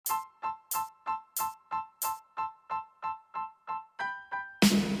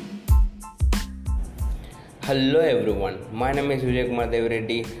Hello everyone, my name is Vijay Kumar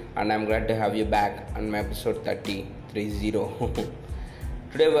Devireddy and I'm glad to have you back on my episode 30.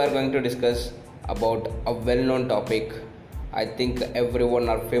 Today we are going to discuss about a well-known topic. I think everyone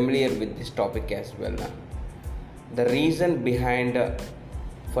are familiar with this topic as well. The reason behind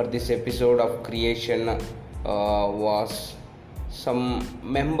for this episode of creation was some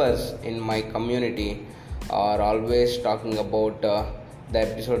members in my community are always talking about the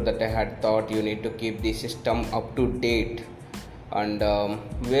episode that I had thought you need to keep the system up to date and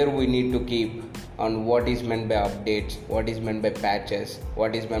where we need to keep on what is meant by updates, what is meant by patches,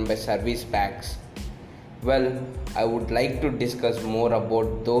 what is meant by service packs. Well, I would like to discuss more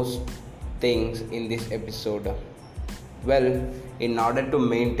about those things in this episode. Well, in order to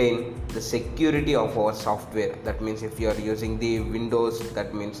maintain the security of our software, that means if you are using the Windows,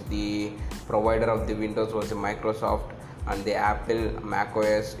 that means the provider of the Windows was a Microsoft, and the Apple Mac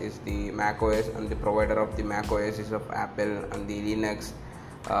OS is the Mac OS, and the provider of the Mac OS is of Apple, and the Linux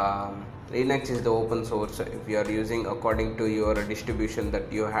is the open source. If you are using according to your distribution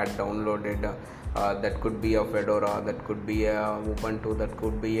that you had downloaded, that could be a Fedora, that could be a Ubuntu, that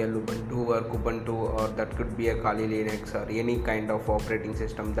could be a Lubuntu or Kubuntu, or that could be a Kali Linux, or any kind of operating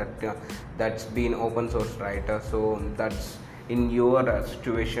system that's been open source, right? So that's in your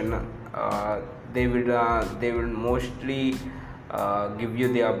situation. They will mostly give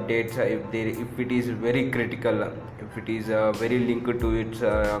you the updates if it is very critical, if it is very linked to its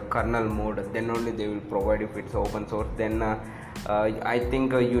kernel mode, then only they will provide. If it's open source, then I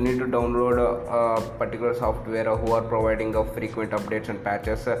think you need to download a particular software who are providing frequent updates and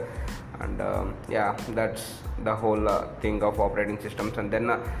patches, and that's the whole thing of operating systems. And then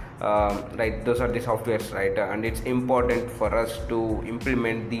right, those are the softwares, right? And it's important for us to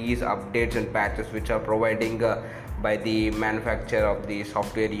implement these updates and patches which are providing by the manufacturer of the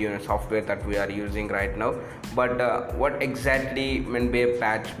software that we are using right now. But what exactly meant by a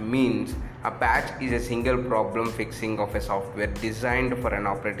patch means? A patch is a single problem fixing of a software designed for an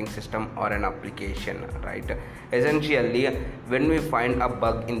operating system or an application, right? Essentially, when we find a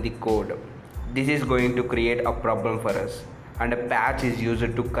bug in the code, this is going to create a problem for us, and a patch is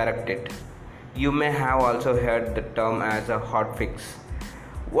used to correct it. You may have also heard the term as a hotfix.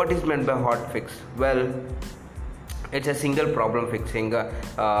 What is meant by hotfix? Well, it's a single problem fixing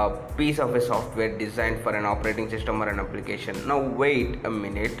piece of a software designed for an operating system or an application. Now wait a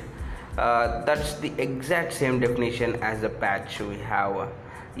minute, that's the exact same definition as the patch we have.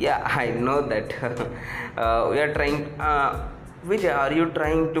 I know that we are trying Vijay, are you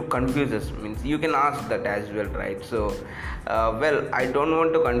trying to confuse us? Means you can ask that as well, right? So well, I don't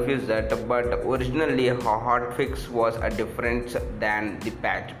want to confuse that, but originally a hotfix was a different than the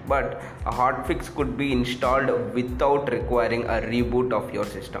patch. But a hotfix could be installed without requiring a reboot of your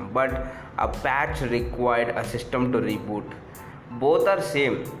system, but a patch required a system to reboot. Both are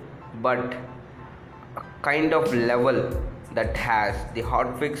same, but a kind of level that has the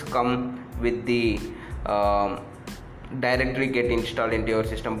hotfix come with the directly get installed into your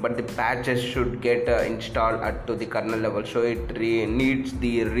system, but the patches should get installed to the kernel level, so it needs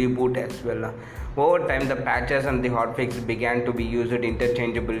the reboot as well. Over time, the patches and the hotfix began to be used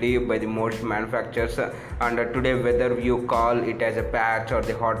interchangeably by the most manufacturers, and today whether you call it as a patch or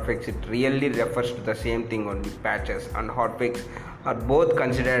the hotfix, it really refers to the same thing only. Patches and hotfix are both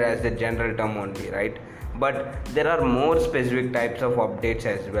considered as the general term only, right? But there are more specific types of updates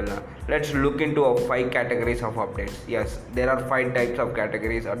as well. Let's look into 5 categories of updates. Yes, there are 5 types of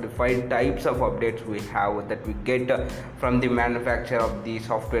categories, or the 5 types of updates we have that we get from the manufacturer of the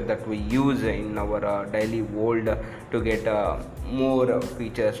software that we use in our daily world to get more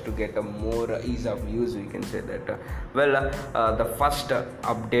features, to get a more ease of use, we can say that. The first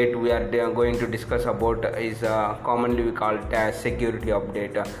update we are going to discuss about is commonly we call it as security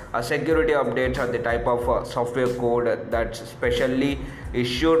update. Security updates are the type of software code that's specially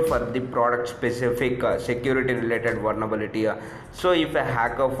issued for the product specific security related vulnerability. So if a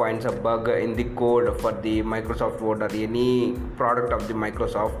hacker finds a bug in the code for the Microsoft Word or any product of the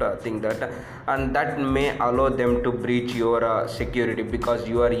Microsoft thing that, and that may allow them to breach your security because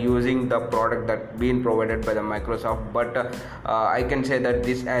you are using the product that been provided by the Microsoft. But I can say that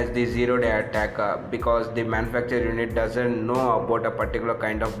this as the zero-day attack because the manufacturer unit doesn't know about a particular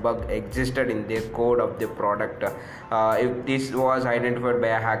kind of bug existed in their code of the product. If this was identified by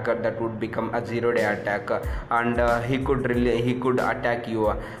a hacker, that would become a zero-day attack, and he could attack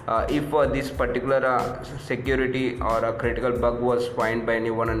you. If this particular security or a critical bug was found by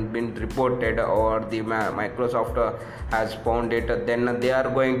anyone and been reported, or the Microsoft has found found it, then they are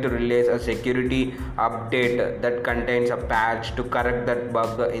going to release a security update that contains a patch to correct that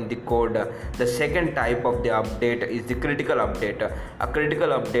bug in the code. The second type of the update is the critical update. A critical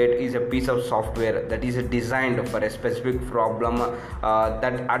update is a piece of software that is designed for a specific problem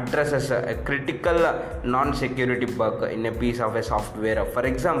that addresses a critical non-security bug in a piece of a software. For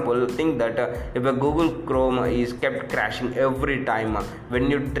example, think that if a Google Chrome is kept crashing every time when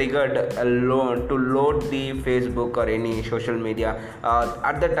you triggered a to load the Facebook or any social media,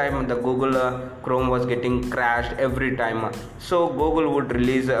 at the time the Google Chrome was getting crashed every time, so Google would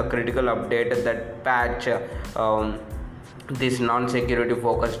release a critical update that patch this non-security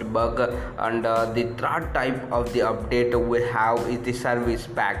focused bug. And the third type of the update we have is the service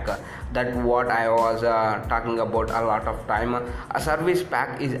pack, that what I was talking about a lot of time. A service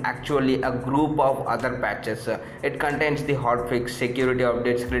pack is actually a group of other patches. It contains the hotfix, security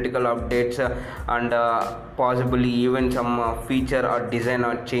updates, critical updates, and possibly even some feature or design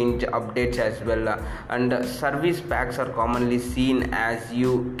or change updates as well. And service packs are commonly seen. As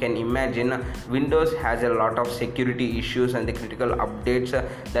you can imagine, Windows has a lot of security issues and the critical updates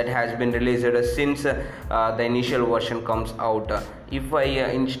that has been released since the initial version comes out. If I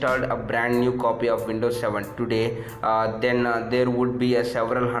installed a brand new copy of Windows 7 today, then there would be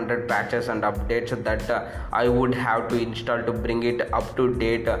several hundred patches and updates that I would have to install to bring it up to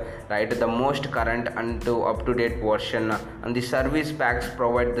date, right? The most current and to up to date version. And the service packs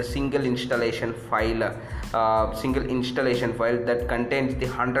provide the single installation file that contains the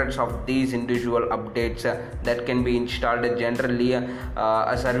hundreds of these individual updates that can be installed. Generally,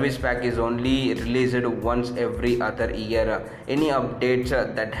 a service pack is only released once every other year. Any updates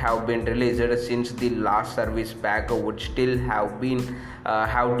that have been released since the last service pack would still have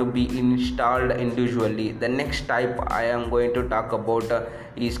to be installed individually. The next type I am going to talk about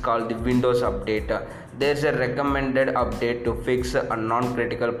is called the Windows Update. There's a recommended update to fix a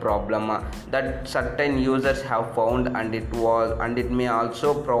non-critical problem that certain users have found, and it may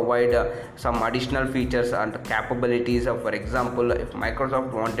also provide some additional features and capabilities. For example, if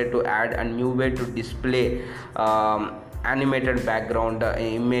Microsoft wanted to add a new way to display animated background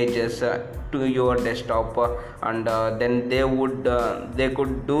images to your desktop, and then they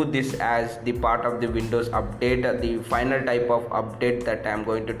could do this as the part of the Windows Update. The final type of update that I am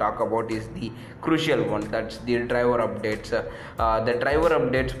going to talk about is the crucial one, that's the driver updates. The driver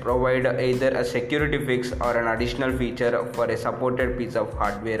updates provide either a security fix or an additional feature for a supported piece of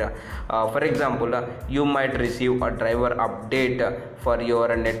hardware. For example, you might receive a driver update for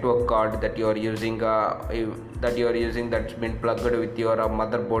your network card that you are using that's been plugged with your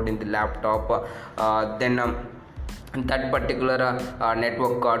motherboard in the laptop. Then that particular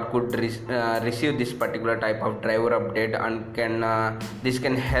network card could receive this particular type of driver update, and this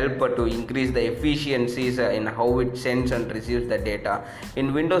can help to increase the efficiencies in how it sends and receives the data.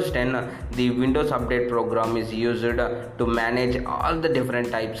 In Windows 10, the Windows Update program is used to manage all the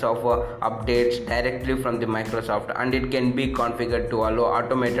different types of updates directly from the Microsoft, and it can be configured to allow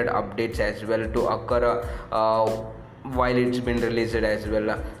automated updates as well to occur while it's been released as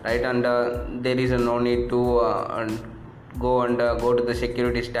well, right? And there is no need to go to the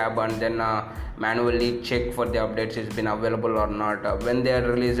securities tab and then manually check for the updates it's been available or not. When they are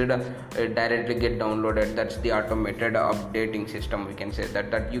released, it directly get downloaded. That's the automated updating system, we can say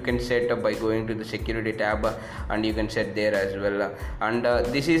that you can set by going to the security tab, and you can set there as well. And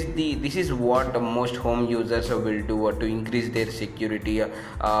this is what most home users will do to increase their security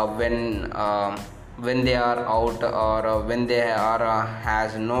when they are out, or when they are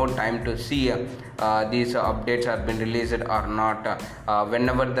has no time to see these updates have been released or not.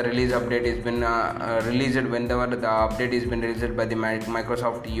 Whenever the release update has been whenever the update is been released by the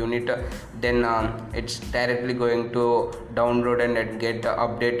Microsoft unit, then it's directly going to download and get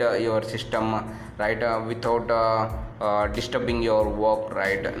update your system, right, without disturbing your work,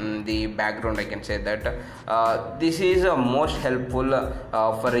 right, in the background. I can say that this is most helpful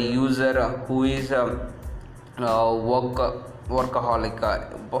for a user who is workaholic,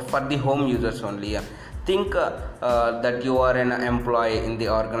 for the home users only. Think that you are an employee in the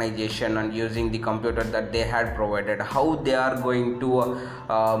organization and using the computer that they had provided. How they are going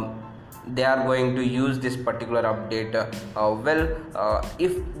to use this particular update?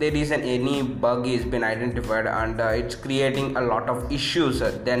 If there is any bug is been identified and it's creating a lot of issues,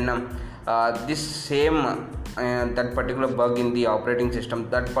 then this same that particular bug in the operating system,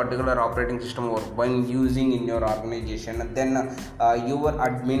 that particular operating system or when using in your organization, then your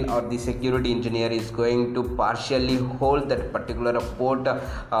admin or the security engineer is going to partially hold that particular port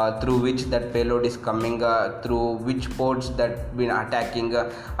through which that payload is coming, through which ports that been attacking,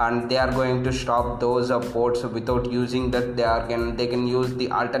 and they are going to stop those ports. Without using that, they can use the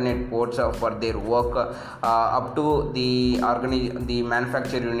alternate ports for their work. Up to the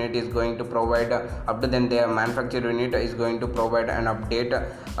manufacturer unit is going to provide, up to then their manufacturer unit is going to provide an update.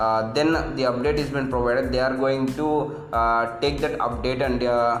 Then the update has been provided, they are going to take that update, and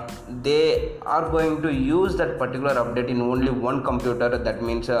they are going to use that particular update in only one computer. That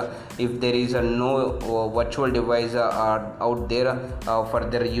means if there is no virtual device out there for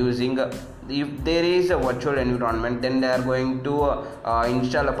their using, if there is a virtual environment, then they are going to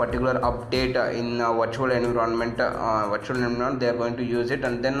install a particular update in a virtual environment. They are going to use it,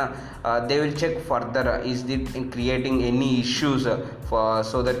 and then they will check further, is it in creating any issues,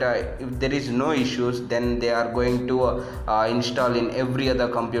 so that if there is no issues, then they are going to install in every other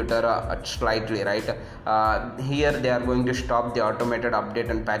computer slightly, right? Here they are going to stop the automated update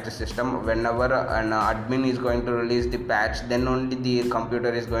and patch system. Whenever an admin is going to release the patch, then only the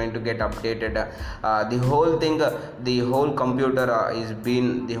computer is going to get updated. The whole thing, the whole computer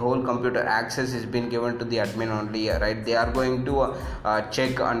the whole computer access is been given to the admin only, right? They are going to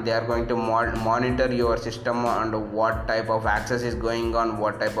check, and they are going to monitor your system and what type of access is going on,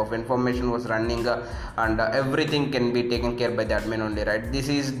 what type of information was running, and everything can be taken care by the admin only, right? This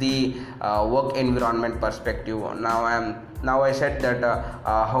is the work environment perspective. Now I said that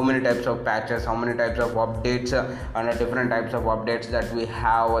how many types of patches, how many types of updates, and different types of updates that we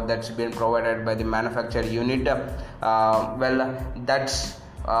have that's been provided by the manufacturer unit. That's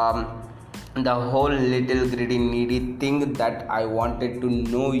the whole little greedy needy thing that I wanted to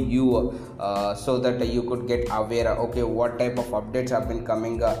know you, so that you could get aware, okay, what type of updates have been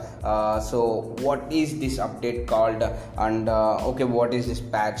coming, so what is this update called, and okay, what is this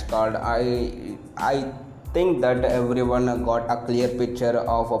patch called. I think that everyone got a clear picture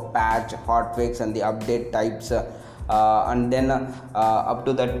of a patch, hotfix, and the update types, and then up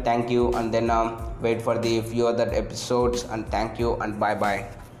to that, thank you, and then wait for the few other episodes, and thank you, and bye bye.